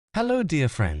Hello dear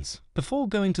friends, before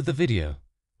going to the video,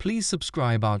 please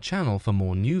subscribe our channel for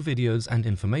more new videos and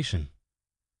information.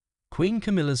 Queen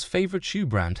Camilla's favorite shoe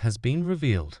brand has been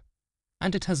revealed,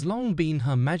 and it has long been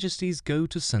Her Majesty's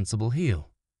go-to sensible heel.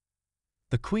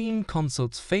 The Queen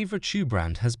Consort's favorite shoe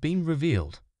brand has been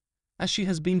revealed, as she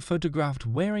has been photographed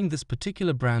wearing this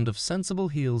particular brand of sensible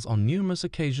heels on numerous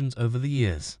occasions over the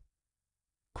years.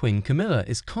 Queen Camilla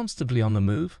is constantly on the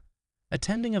move,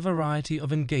 attending a variety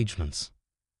of engagements.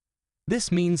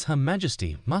 This means Her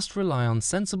Majesty must rely on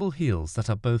sensible heels that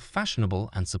are both fashionable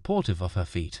and supportive of her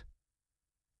feet.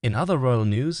 In other royal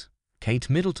news, Kate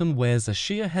Middleton wears a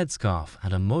sheer headscarf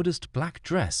and a modest black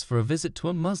dress for a visit to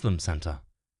a Muslim center,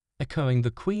 echoing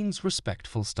the Queen's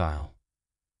respectful style.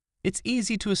 It's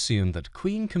easy to assume that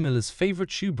Queen Camilla's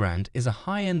favorite shoe brand is a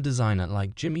high-end designer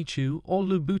like Jimmy Choo or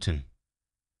Louboutin.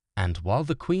 And while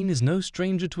the Queen is no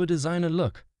stranger to a designer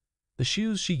look, the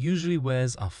shoes she usually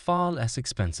wears are far less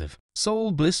expensive.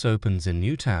 Soul Bliss opens a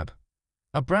new tab,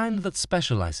 a brand that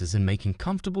specializes in making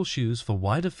comfortable shoes for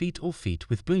wider feet or feet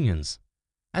with bunions,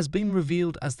 has been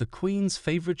revealed as the Queen's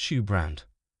favorite shoe brand.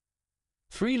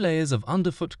 3 layers of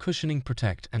underfoot cushioning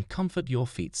protect and comfort your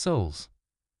feet soles.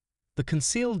 The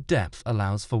concealed depth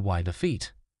allows for wider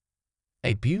feet.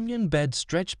 A bunion bed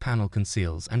stretch panel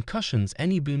conceals and cushions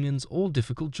any bunions or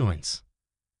difficult joints.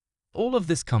 All of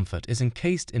this comfort is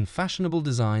encased in fashionable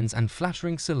designs and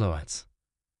flattering silhouettes,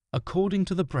 according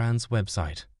to the brand's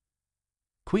website.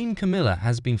 Queen Camilla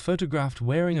has been photographed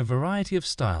wearing a variety of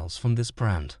styles from this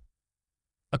brand.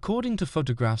 According to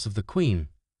photographs of the Queen,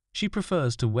 she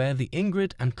prefers to wear the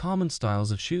Ingrid and Carmen styles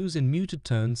of shoes in muted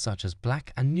tones such as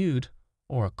black and nude,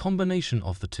 or a combination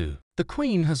of the two. The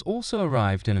Queen has also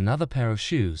arrived in another pair of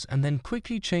shoes and then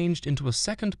quickly changed into a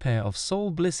second pair of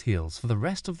Soul Bliss heels for the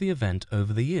rest of the event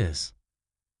over the years.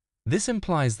 This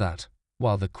implies that,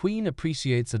 while the Queen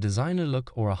appreciates a designer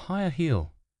look or a higher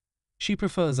heel, she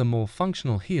prefers a more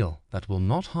functional heel that will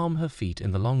not harm her feet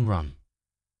in the long run.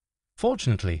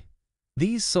 Fortunately,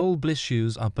 these Soul Bliss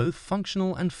shoes are both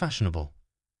functional and fashionable,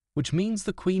 which means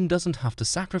the Queen doesn't have to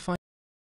sacrifice